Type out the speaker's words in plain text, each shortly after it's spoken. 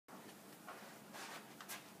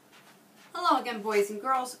Hello again, boys and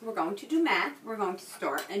girls. We're going to do math. We're going to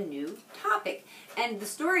start a new topic. And the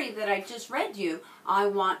story that I just read you, I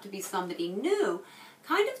Want to Be Somebody New,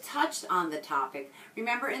 kind of touched on the topic.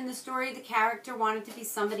 Remember in the story, the character wanted to be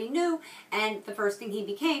somebody new, and the first thing he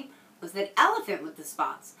became was that elephant with the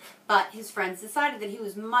spots. But his friends decided that he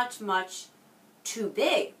was much, much too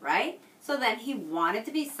big, right? So then he wanted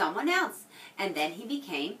to be someone else. And then he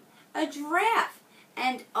became a giraffe.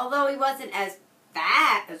 And although he wasn't as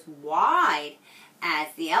fat, as wide as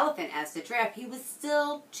the elephant, as the giraffe, he was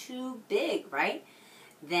still too big, right?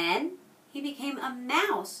 Then he became a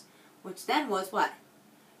mouse, which then was what?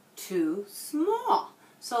 Too small.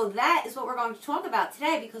 So that is what we're going to talk about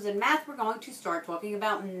today, because in math we're going to start talking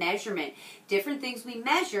about measurement. Different things we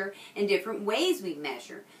measure and different ways we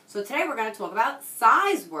measure. So today we're going to talk about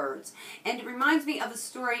size words. And it reminds me of a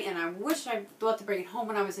story, and I wish I thought to bring it home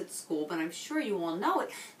when I was at school, but I'm sure you all know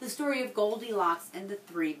it. The story of Goldilocks and the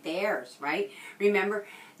Three Bears, right? Remember,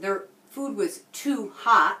 their food was too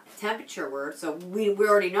hot, temperature word, so we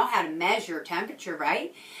already know how to measure temperature,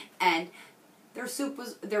 right? And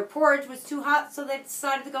their porridge was too hot, so they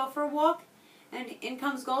decided to go for a walk. And in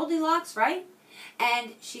comes Goldilocks, right?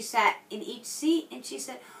 And she sat in each seat, and she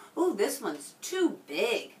said, "Ooh, this one's too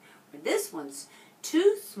big, or this one's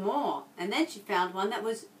too small." And then she found one that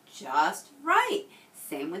was just right.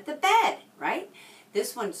 Same with the bed, right?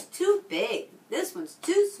 This one's too big, this one's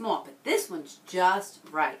too small, but this one's just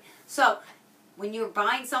right. So when you're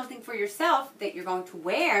buying something for yourself that you're going to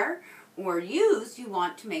wear or use, you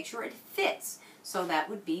want to make sure it fits. So that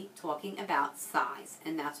would be talking about size.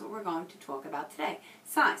 And that's what we're going to talk about today,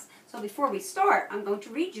 size. So before we start, I'm going to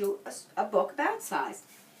read you a book about size.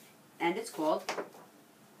 And it's called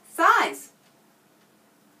Size.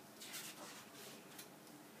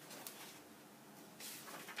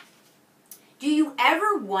 Do you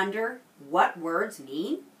ever wonder what words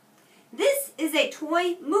mean? This is a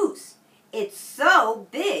toy moose. It's so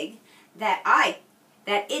big that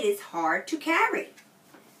it is hard to carry.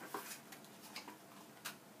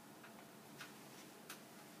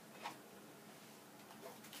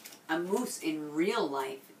 A moose in real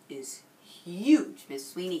life is huge. Miss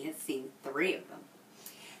Sweeney has seen 3 of them.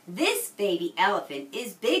 This baby elephant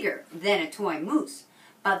is bigger than a toy moose,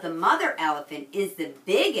 but the mother elephant is the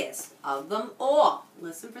biggest of them all.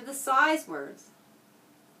 Listen for the size words.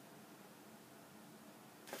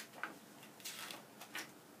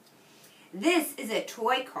 This is a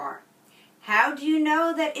toy car. How do you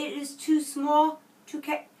know that it is too small to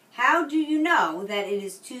How do you know that it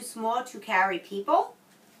is too small to carry people?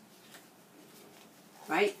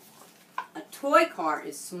 Right? A toy car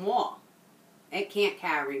is small. It can't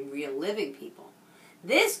carry real living people.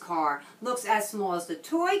 This car looks as small as the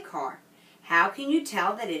toy car. How can you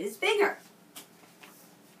tell that it is bigger?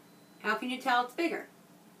 How can you tell it's bigger?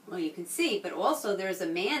 Well, you can see, but also there's a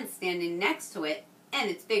man standing next to it, and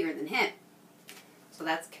it's bigger than him. So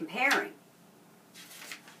that's comparing.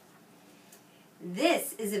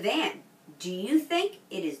 This is a van. Do you think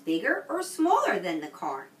it is bigger or smaller than the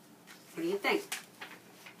car? What do you think?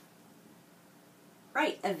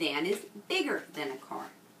 Right, a van is bigger than a car.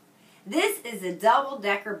 This is a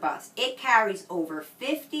double-decker bus. It carries over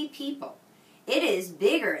 50 people. It is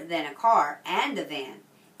bigger than a car and a van.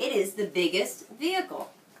 It is the biggest vehicle.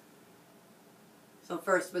 So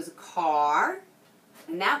first was a car,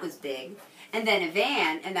 and that was big. And then a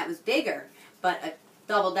van, and that was bigger. But a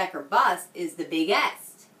double-decker bus is the biggest.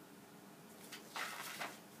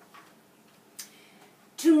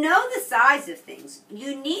 To know the size of things,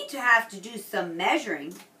 you need to have to do some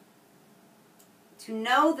measuring. To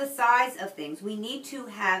know the size of things, we need to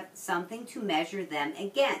have something to measure them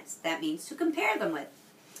against. That means to compare them with.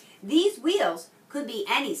 These wheels could be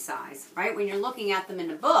any size, right? When you're looking at them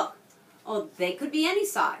in a book, oh, they could be any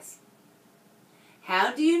size.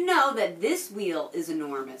 How do you know that this wheel is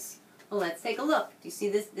enormous? Well, let's take a look. Do you see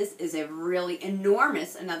this? This is a really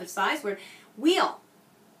enormous, another size word, wheel.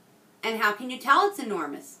 And how can you tell it's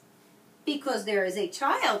enormous? Because there is a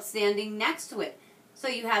child standing next to it. So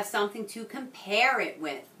you have something to compare it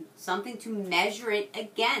with, something to measure it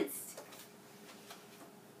against.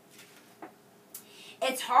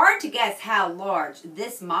 It's hard to guess how large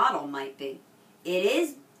this model might be.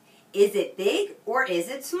 Is it big or is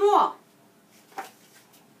it small?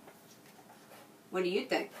 What do you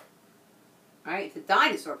think? All right, it's a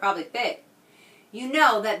dinosaur, probably big. You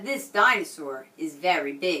know that this dinosaur is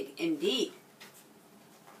very big indeed.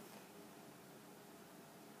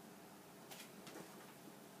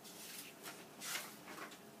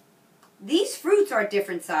 These fruits are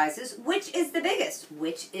different sizes. Which is the biggest?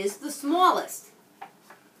 Which is the smallest?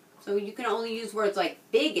 So you can only use words like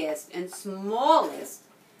biggest and smallest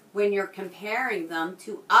when you're comparing them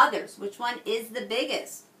to others. Which one is the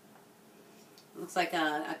biggest? Looks like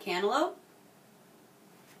a cantaloupe.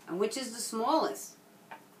 And which is the smallest?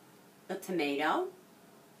 A tomato.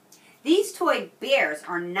 These toy bears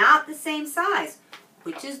are not the same size.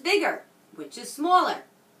 Which is bigger? Which is smaller?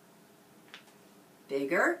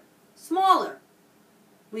 Bigger, smaller.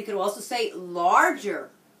 We could also say larger,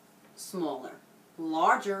 smaller.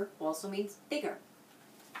 Larger also means bigger.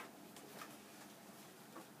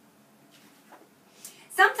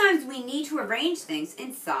 Sometimes we need to arrange things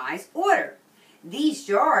in size order. These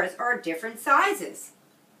jars are different sizes.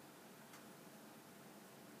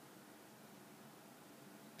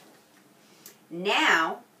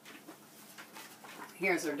 Now,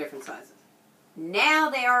 here's their different sizes. Now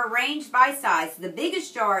they are arranged by size. The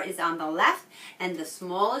biggest jar is on the left and the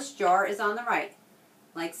smallest jar is on the right,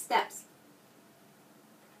 like steps.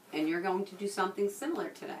 And you're going to do something similar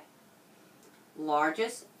today.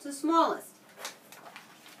 Largest to smallest.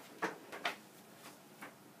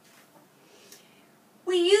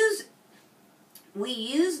 We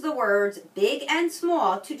use the words big and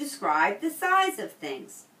small to describe the size of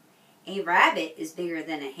things. A rabbit is bigger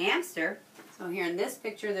than a hamster. So here in this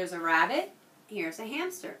picture there's a rabbit. Here's a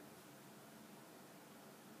hamster.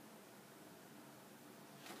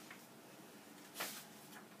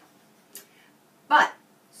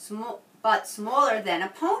 But smaller than a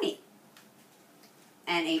pony.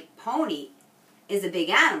 And a pony is a big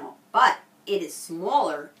animal, but it is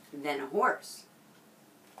smaller than a horse.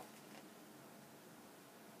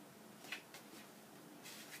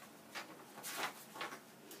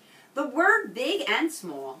 The word big and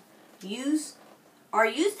small are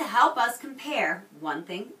used to help us compare one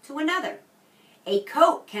thing to another. A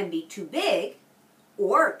coat can be too big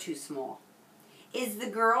or too small. Is the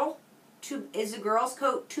girl's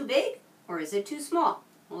coat too big or is it too small?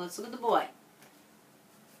 Well, let's look at the boy.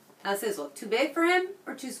 How's his look? Too big for him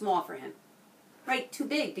or too small for him? Right, too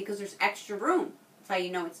big because there's extra room. That's how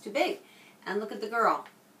you know it's too big. And look at the girl.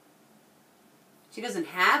 She doesn't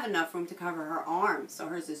have enough room to cover her arms, so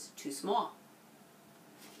hers is too small.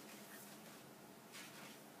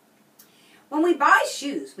 When we buy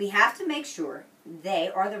shoes, we have to make sure they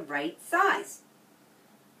are the right size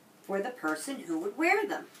for the person who would wear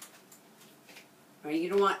them. Right?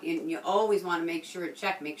 You always want to make sure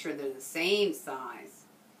they're the same size.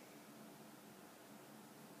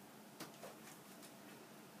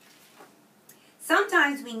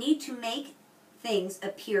 Sometimes we need to make things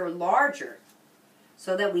appear larger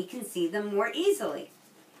so that we can see them more easily.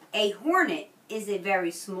 A hornet is a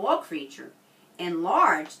very small creature.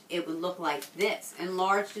 Enlarged, it would look like this.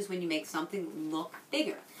 Enlarged is when you make something look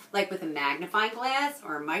bigger. Like with a magnifying glass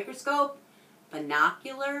or a microscope,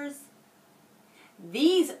 binoculars.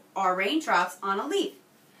 These are raindrops on a leaf,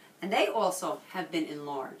 and they also have been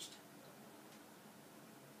enlarged.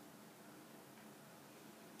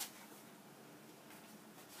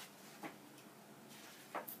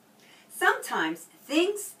 Sometimes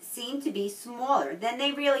things seem to be smaller than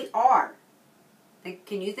they really are.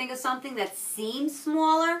 Can you think of something that seems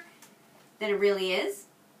smaller than it really is?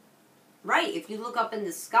 Right, if you look up in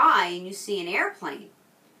the sky and you see an airplane,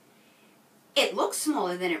 it looks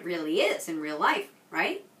smaller than it really is in real life,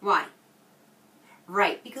 right? Why?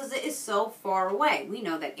 Right, because it is so far away. We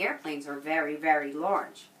know that airplanes are very, very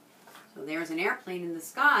large. So there's an airplane in the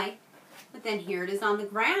sky, but then here it is on the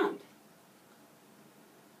ground.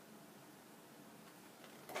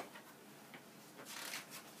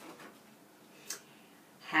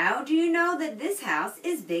 How do you know that this house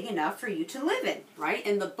is big enough for you to live in, right?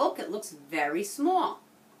 In the book, it looks very small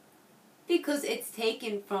because it's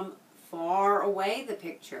taken from far away, the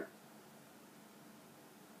picture.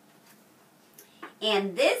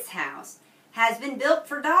 And this house has been built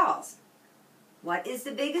for dolls. What is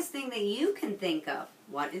the biggest thing that you can think of?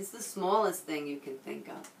 What is the smallest thing you can think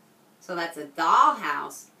of? So that's a doll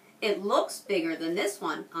house. It looks bigger than this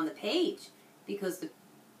one on the page because the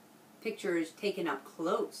picture is taken up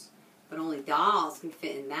close, but only dolls can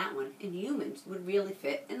fit in that one, and humans would really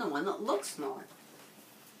fit in the one that looks smaller.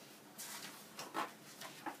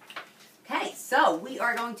 Okay, so we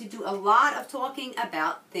are going to do a lot of talking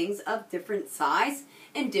about things of different size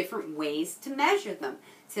and different ways to measure them.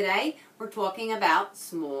 Today, we're talking about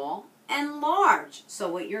small and large. So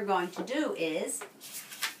what you're going to do is,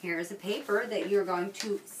 here's a paper that you're going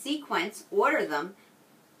to sequence, order them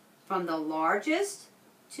from the largest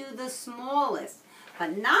to the smallest,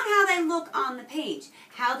 but not how they look on the page,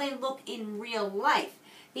 how they look in real life.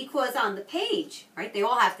 Because on the page, right, they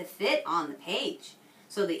all have to fit on the page.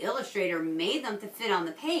 So the illustrator made them to fit on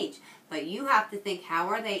the page, but you have to think, how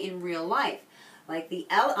are they in real life? Like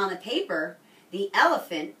on the paper, the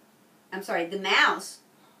elephant the mouse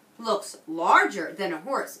looks larger than a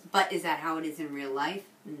horse, but is that how it is in real life?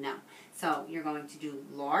 No. So you're going to do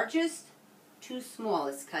largest to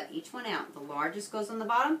smallest. Cut each one out. The largest goes on the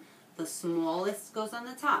bottom, the smallest goes on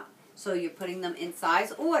the top. So you're putting them in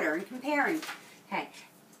size order and comparing. Okay.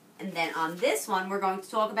 And then on this one, we're going to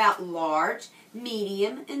talk about large,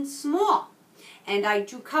 medium, and small. And I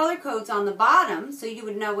drew color codes on the bottom so you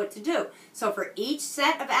would know what to do. So for each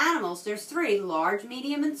set of animals, there's 3, large,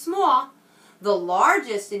 medium, and small. The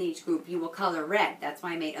largest in each group you will color red. That's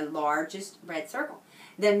why I made a largest red circle.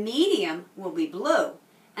 The medium will be blue,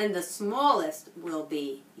 and the smallest will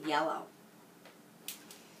be yellow.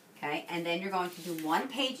 Okay, and then you're going to do 1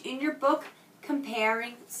 page in your book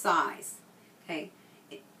comparing size. Okay,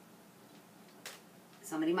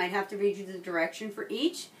 somebody might have to read you the direction for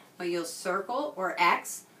each, but you'll circle or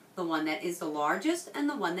X the one that is the largest and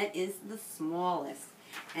the one that is the smallest.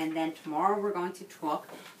 And then tomorrow we're going to talk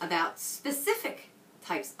about specific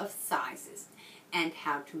types of sizes and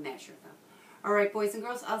how to measure them. All right, boys and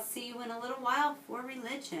girls, I'll see you in a little while for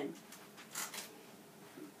religion.